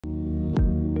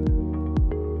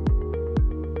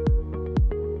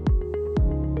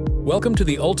Welcome to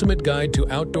the ultimate guide to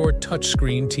outdoor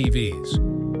touchscreen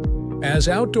TVs. As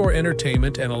outdoor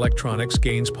entertainment and electronics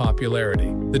gains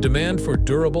popularity, the demand for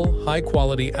durable,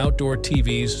 high-quality outdoor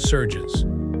TVs surges.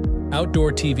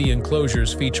 Outdoor TV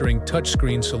enclosures featuring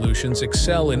touchscreen solutions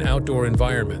excel in outdoor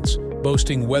environments,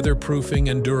 boasting weatherproofing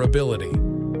and durability.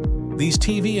 These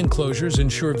TV enclosures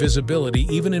ensure visibility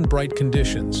even in bright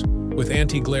conditions, with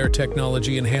anti-glare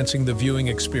technology enhancing the viewing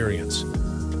experience.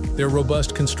 Their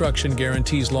robust construction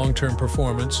guarantees long-term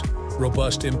performance,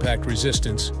 robust impact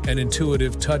resistance, and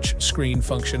intuitive touch screen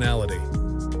functionality.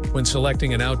 When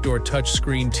selecting an outdoor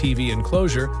touchscreen TV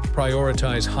enclosure,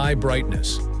 prioritize high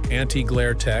brightness,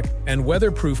 anti-glare tech, and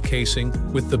weatherproof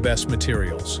casing with the best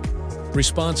materials.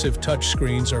 Responsive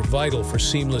touchscreens are vital for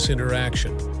seamless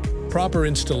interaction. Proper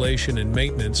installation and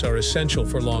maintenance are essential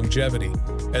for longevity,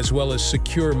 as well as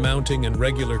secure mounting and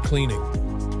regular cleaning.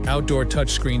 Outdoor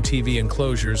touchscreen TV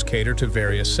enclosures cater to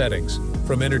various settings,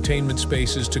 from entertainment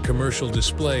spaces to commercial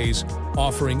displays,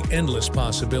 offering endless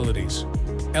possibilities.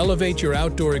 Elevate your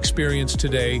outdoor experience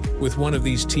today with one of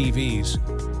these TVs.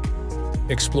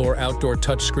 Explore outdoor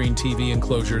touchscreen TV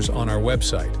enclosures on our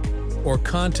website, or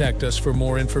contact us for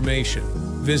more information.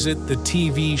 Visit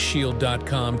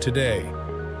thetvshield.com today.